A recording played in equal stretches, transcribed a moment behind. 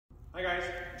Hi guys,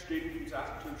 it's Jaden from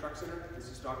Saskatoon Truck Center. This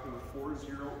is stock number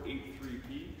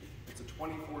 4083P. It's a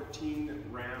 2014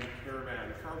 Ram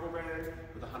Caravan cargo van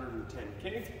with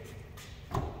 110K.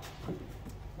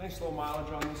 Nice low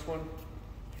mileage on this one.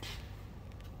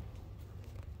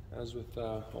 As with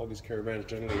all these caravans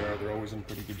generally are, they're always in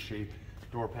pretty good shape.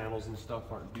 Door panels and stuff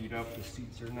aren't beat up, the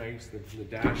seats are nice, the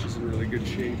dash is in really good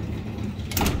shape.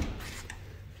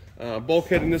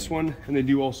 Bulkhead in this one, and they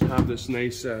do also have this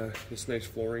nice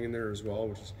flooring in there as well,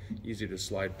 which is easy to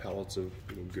slide pallets of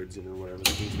goods in or whatever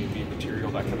the case may be, material,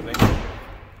 that kind of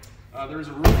thing. There is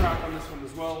a roof rack on this one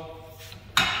as well.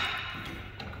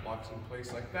 Locks in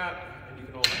place like that, and you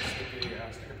can also stick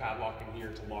a padlock in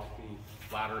here to lock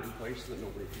the ladder in place so that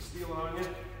nobody can steal on you.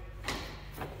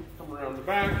 Come around the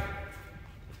back.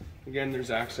 Again, there's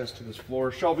access to this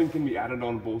floor. Shelving can be added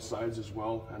on both sides as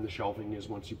well, and the shelving is,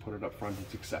 once you put it up front,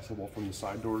 it's accessible from the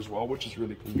side door as well, which is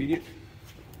really convenient.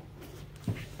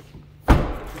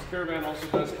 This caravan also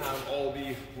does have all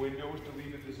the windows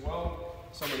deleted as well.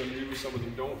 Some of them do, some of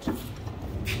them don't.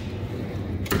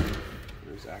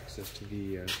 There's access to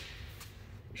the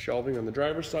shelving on the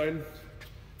driver's side.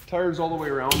 Tires all the way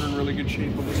around are in really good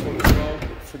shape on this one as well.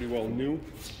 Pretty well new.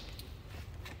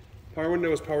 Power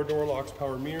windows, power door locks,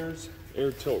 power mirrors,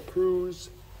 air tilt cruise,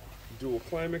 dual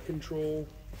climate control.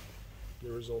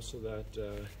 There is also that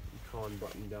econ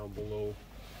button down below,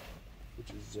 which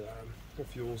is a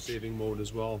fuel saving mode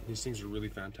as well. These things are really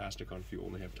fantastic on fuel,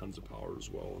 and they have tons of power as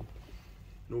well.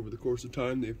 And over the course of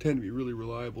time, they tend to be really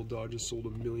reliable. Dodge has sold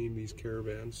 1 million of these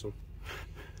caravans, so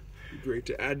great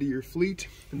to add to your fleet.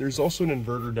 And there's also an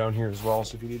inverter down here as well,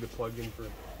 so if you need to plug in for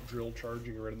drill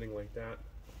charging or anything like that,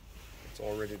 it's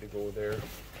all ready to go there.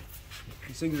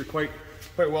 These things are quite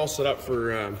well set up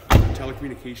for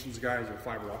telecommunications guys or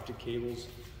fiber optic cables,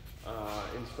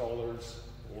 installers,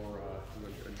 or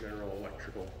a general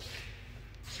electrical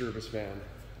service van.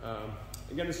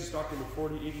 Again, this is stock number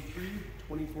 4083,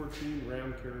 2014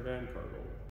 Ram Caravan Cargo.